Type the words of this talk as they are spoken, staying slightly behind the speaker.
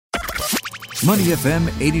Money FM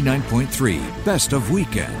 89.3, best of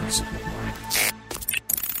weekends.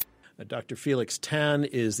 Dr. Felix Tan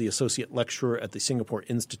is the associate lecturer at the Singapore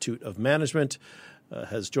Institute of Management,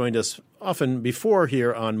 has joined us often before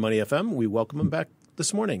here on Money FM. We welcome him back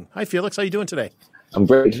this morning. Hi, Felix. How are you doing today? I'm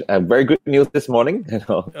great. Very good news this morning,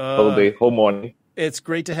 whole morning. It's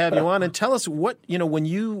great to have you on. And tell us what, when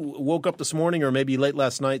you woke up this morning or maybe late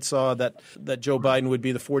last night, saw that Joe Biden would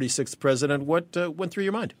be the 46th president, what went through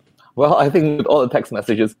your mind? Well, I think with all the text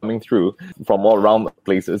messages coming through from all around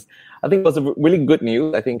places, I think it was a really good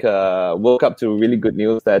news. I think woke up to really good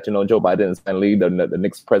news that, Joe Biden is finally the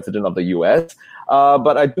next president of the U.S.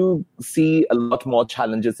 But I do see a lot more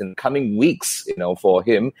challenges in coming weeks, for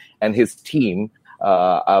him and his team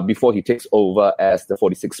before he takes over as the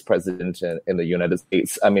 46th president in the United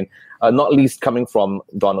States. I mean, not least coming from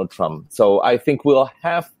Donald Trump. So I think we'll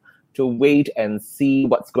have to wait and see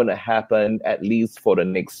what's going to happen at least for the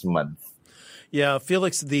next month. Yeah,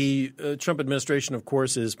 Felix, the Trump administration, of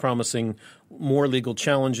course, is promising more legal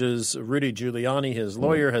challenges. Rudy Giuliani, his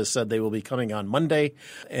lawyer, has said they will be coming on Monday,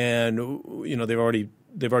 and they've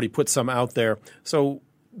already put some out there. So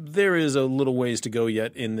there is a little ways to go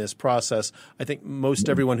yet in this process. I think most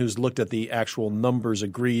everyone who's looked at the actual numbers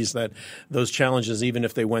agrees that those challenges, even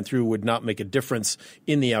if they went through, would not make a difference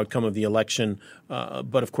in the outcome of the election.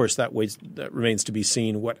 But of course, that remains to be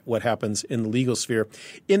seen what happens in the legal sphere.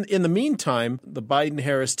 In the meantime, the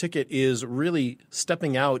Biden-Harris ticket is really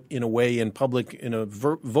stepping out in a way in public, in a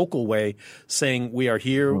vocal way, saying we are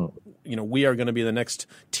here. We are going to be the next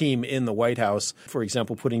team in the White House. For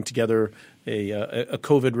example, putting together a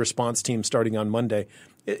COVID response team starting on Monday.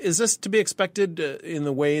 Is this to be expected in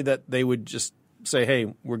the way that they would just say,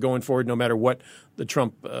 hey, we're going forward no matter what the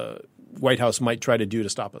Trump White House might try to do to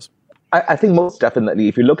stop us? I think most definitely,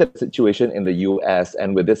 if you look at the situation in the U.S.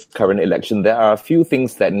 and with this current election, there are a few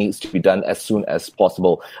things that needs to be done as soon as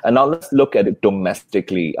possible. And now let's look at it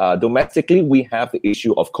domestically. Domestically, we have the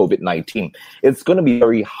issue of COVID-19. It's going to be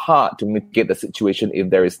very hard to mitigate the situation if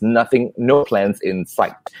there is no plans in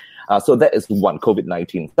sight. So that is one,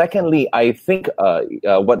 COVID-19. Secondly, I think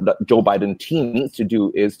what the Joe Biden team needs to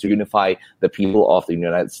do is to unify the people of the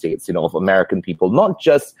United States, of American people, not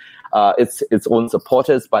just its own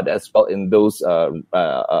supporters, but as well in those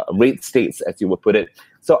red states, as you would put it.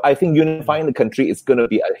 So I think unifying the country is going to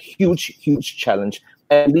be a huge, huge challenge,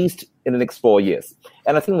 at least in the next 4 years.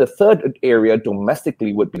 And I think the third area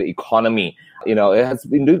domestically would be the economy. It has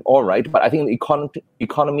been doing all right, but I think the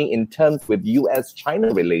economy in terms with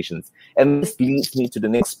U.S.-China relations. And this leads me to the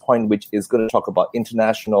next point, which is going to talk about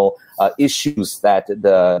international issues that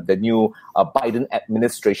the new Biden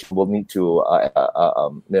administration will need to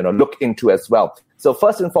look into as well. So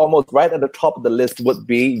first and foremost, right at the top of the list would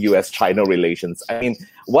be U.S.-China relations. I mean,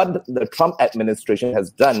 what the Trump administration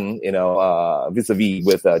has done, vis-a-vis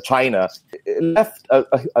with China, it left a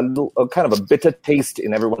kind of a bitter taste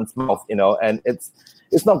in everyone's mouth, and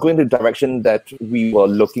it's not going the direction that we were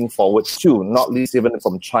looking forward to, not least even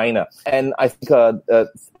from China. And I think,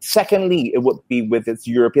 secondly, it would be with its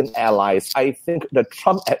European allies. I think the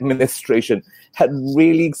Trump administration had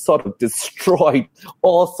really sort of destroyed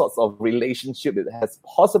all sorts of relationship it has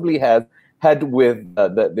possibly had with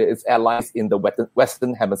its allies in the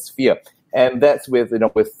Western Hemisphere. And that's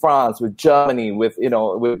with France, with Germany, with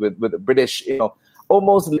the British,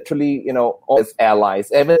 almost literally, all its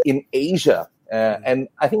allies, even in Asia. And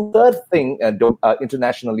I think third thing,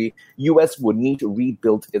 internationally, U.S. would need to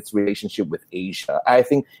rebuild its relationship with Asia. I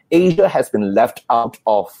think Asia has been left out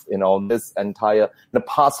of, the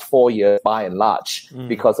past 4 years by and large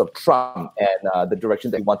because of Trump and the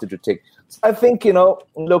direction that he wanted to take. So I think,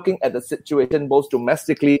 looking at the situation both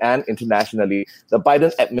domestically and internationally, the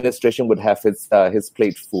Biden administration would have his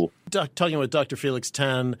plate full. Talking with Dr. Felix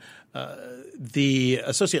Tan, the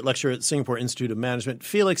associate lecturer at Singapore Institute of Management.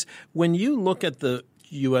 Felix, when you look at the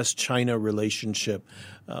U.S.-China relationship,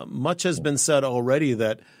 much has been said already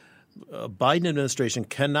that Biden administration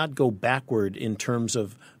cannot go backward in terms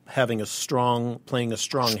of playing a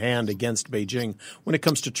strong hand against Beijing when it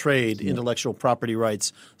comes to trade, intellectual property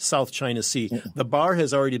rights, South China Sea. The bar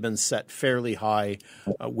has already been set fairly high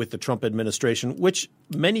with the Trump administration, which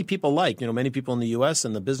many people like. Many people in the U.S.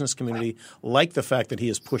 and the business community like the fact that he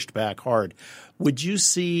has pushed back hard. Would you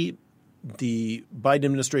see the Biden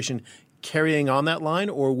administration carrying on that line,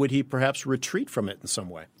 or would he perhaps retreat from it in some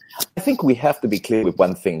way? I think we have to be clear with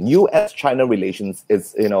one thing. U.S.-China relations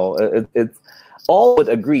is, it's all would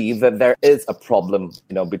agree that there is a problem,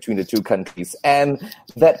 between the two countries, and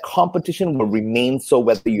that competition will remain so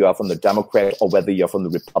whether you are from the Democrat or whether you're from the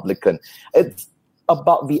Republican. It's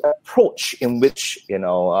about the approach in which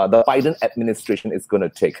the Biden administration is going to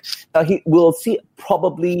take. Now, we'll see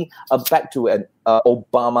probably back to an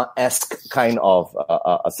Obama-esque kind of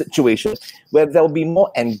a situation where there will be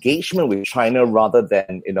more engagement with China rather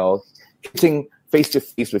than hitting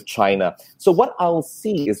face-to-face with China. So what I'll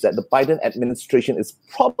see is that the Biden administration is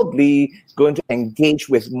probably going to engage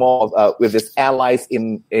with more with its allies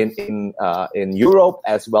in Europe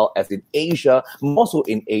as well as in Asia, more so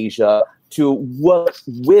in Asia, to work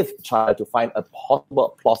with China to find a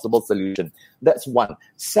plausible solution. That's one.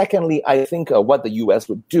 Secondly, I think what the U.S.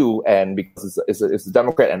 would do, and because it's the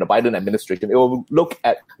Democrat and the Biden administration, it will look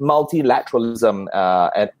at multilateralism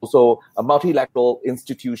and also multilateral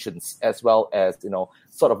institutions as well as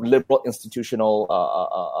sort of liberal institutional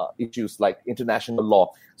issues like international law.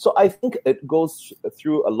 So I think it goes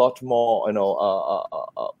through a lot more,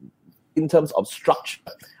 in terms of structure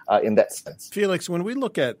in that sense. Felix, when we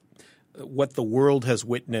look at what the world has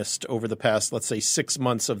witnessed over the past, let's say, 6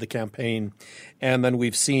 months of the campaign, and then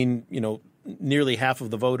we've seen, nearly half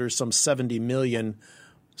of the voters, some 70 million,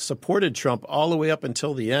 supported Trump all the way up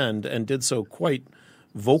until the end and did so quite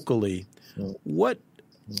vocally. What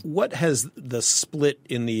has the split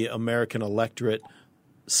in the American electorate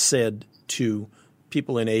said to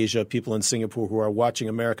people in Asia, people in Singapore who are watching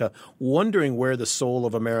America, wondering where the soul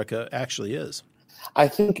of America actually is? I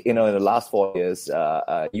think, in the last 4 years,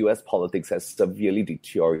 U.S. politics has severely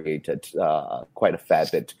deteriorated quite a fair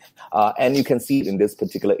bit. And you can see it in this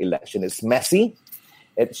particular election. It's messy.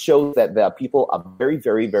 It shows that there are people are very,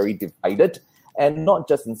 very, very divided. And not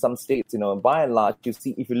just in some states, by and large, you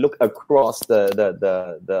see, if you look across all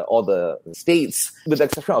the states, with the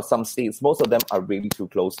exception of some states, most of them are really too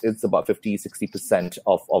close. It's about 50-60%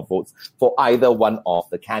 of votes for either one of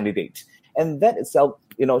the candidate. And that itself,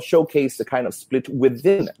 showcased the kind of split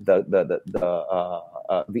within the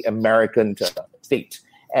American state,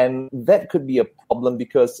 and that could be a problem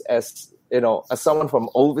because, as someone from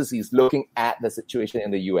overseas looking at the situation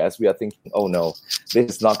in the U.S., we are thinking, oh no,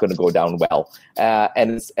 this is not going to go down well,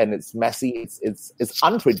 and it's messy, it's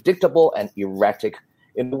unpredictable and erratic.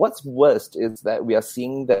 And what's worst is that we are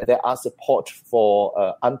seeing that there are support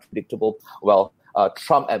for unpredictable,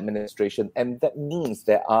 Trump administration, and that means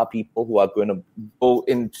there are people who are going to go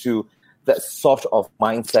into that sort of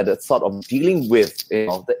mindset, that sort of dealing with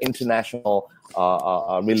the international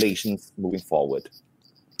relations moving forward.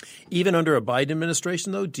 Even under a Biden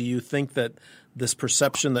administration, though, do you think that this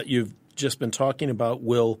perception that you've just been talking about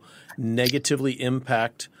will negatively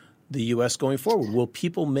impact the U.S. going forward? Will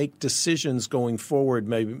people make decisions going forward,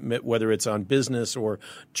 maybe whether it's on business or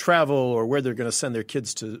travel or where they're going to send their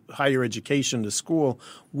kids to higher education, to school?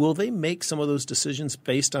 Will they make some of those decisions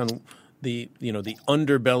based on the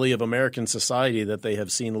underbelly of American society that they have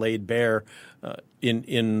seen laid bare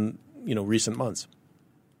in recent months?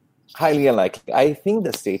 Highly unlikely. I think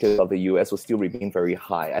the status of the U.S. will still remain very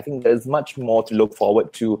high. I think there's much more to look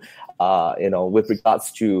forward to, with regards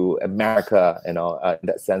to America, in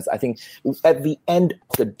that sense. I think at the end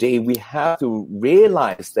of the day, we have to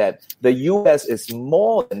realize that the U.S. is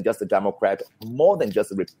more than just a Democrat, more than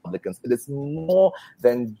just the Republicans. It is more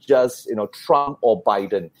than just, Trump or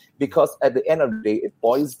Biden, because at the end of the day, it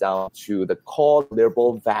boils down to the core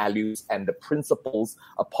liberal values and the principles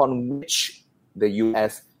upon which the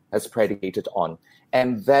U.S. has predicated on.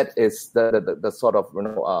 And that is the sort of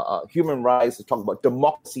human rights, to talk about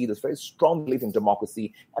democracy, there's very strong belief in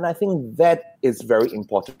democracy. And I think that is very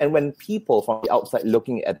important. And when people from the outside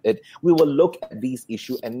looking at it, we will look at these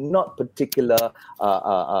issues and not particular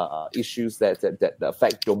issues that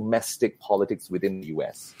affect domestic politics within the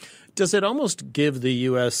U.S. Does it almost give the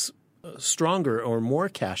U.S. stronger or more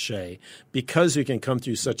cachet because you can come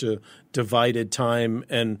through such a divided time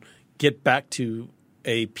and get back to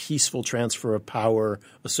a peaceful transfer of power,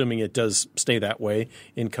 assuming it does stay that way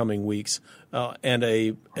in coming weeks, and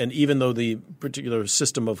even though the particular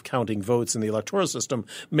system of counting votes in the electoral system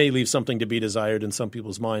may leave something to be desired in some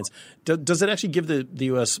people's minds, does it actually give the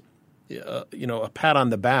U.S. A pat on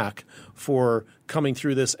the back for coming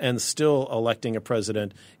through this and still electing a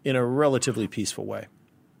president in a relatively peaceful way?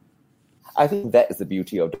 I think that is the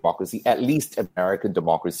beauty of democracy, at least American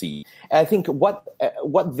democracy. And I think what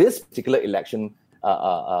this particular election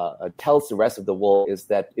tells the rest of the world is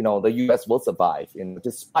that the U.S. will survive,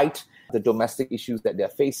 despite the domestic issues that they're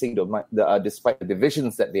facing, despite the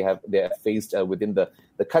divisions that they have faced within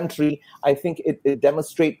the country. I think it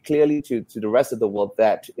demonstrates clearly to the rest of the world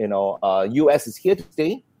that U.S. is here to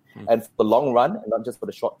stay, and for the long run, and not just for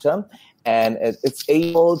the short term, and it's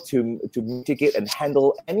able to mitigate and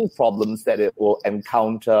handle any problems that it will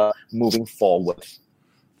encounter moving forward.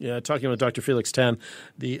 Yeah, talking with Dr. Felix Tan,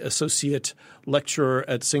 the Associate Lecturer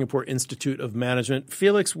at Singapore Institute of Management.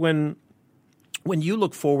 Felix, when you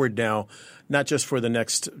look forward now, not just for the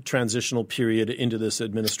next transitional period into this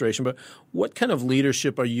administration, but what kind of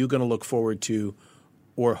leadership are you going to look forward to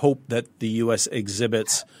or hope that the U.S.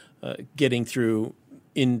 exhibits getting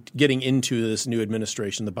into this new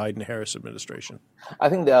administration, the Biden-Harris administration? I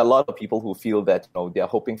think there are a lot of people who feel that they are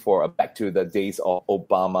hoping for back to the days of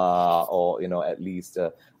Obama, or at least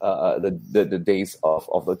the days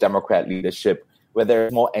of the Democrat leadership, where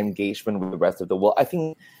there's more engagement with the rest of the world. I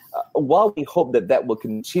think while we hope that will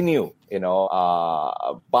continue,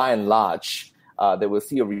 by and large, they will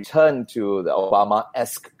see a return to the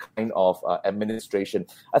Obama-esque kind of administration.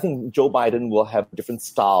 I think Joe Biden will have a different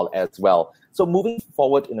style as well. So moving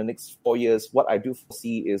forward in the next 4 years, what I do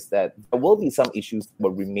foresee is that there will be some issues that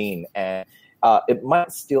will remain, and it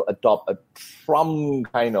might still adopt a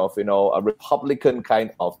Trump kind of, a Republican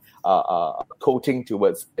kind of coating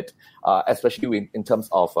towards it, especially in terms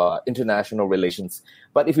of international relations.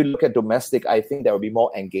 But if you look at domestic, I think there will be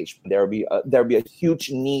more engagement. There will be a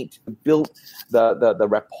huge need to build the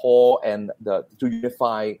rapport and to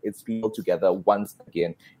unify its people together once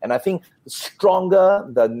again. And I think the stronger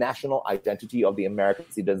the national identity of the American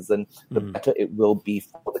citizen, the better it will be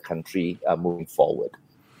for the country moving forward.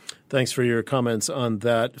 Thanks for your comments on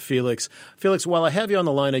that, Felix. Felix, while I have you on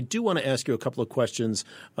the line, I do want to ask you a couple of questions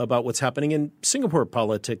about what's happening in Singapore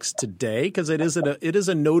politics today, because it is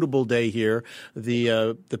a notable day here.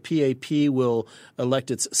 The PAP will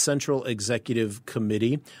elect its Central Executive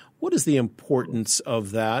Committee. What is the importance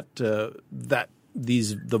of that? The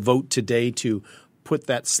vote today to put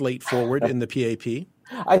that slate forward in the PAP?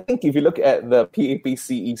 I think if you look at the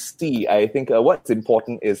PAP-CEC, I think what's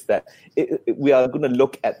important is that we are going to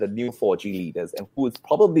look at the new 4G leaders and who is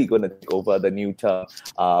probably going to take over the new term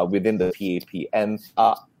within the PAP. And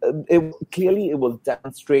it will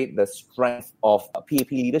demonstrate the strength of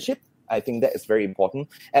PAP leadership. I think that is very important,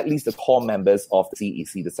 at least the core members of the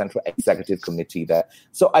CEC, the Central Executive Committee there.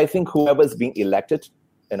 So I think whoever is being elected,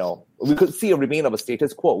 we could see a remain of a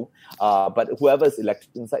status quo, but whoever is elected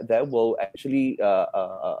inside there will actually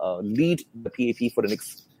lead the PAP for the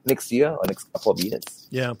next year or next couple of years.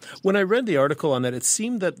 Yeah. When I read the article on that, it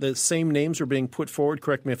seemed that the same names were being put forward,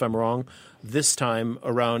 correct me if I'm wrong, this time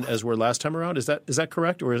around as were last time around. Is that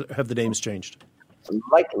correct, or have the names changed?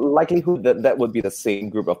 Likelihood that would be the same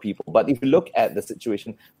group of people. But if you look at the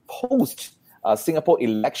situation post Singapore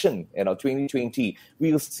election, 2020,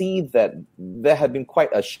 we will see that there had been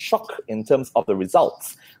quite a shock in terms of the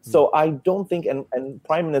results. So I don't think, and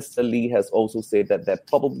Prime Minister Lee has also said that there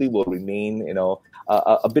probably will remain,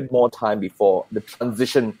 a bit more time before the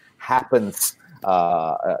transition happens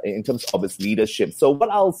in terms of its leadership. So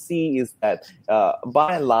what I'll see is that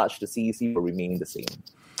by and large, the CEC will remain the same.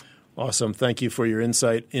 Awesome. Thank you for your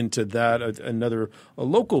insight into that. A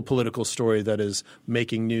local political story that is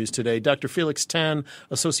making news today. Dr. Felix Tan,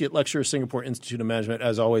 Associate Lecturer, Singapore Institute of Management.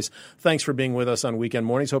 As always, thanks for being with us on Weekend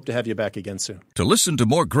Mornings. Hope to have you back again soon. To listen to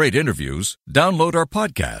more great interviews, download our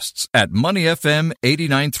podcasts at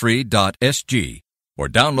moneyfm893.sg or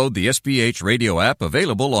download the SPH radio app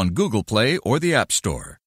available on Google Play or the App Store.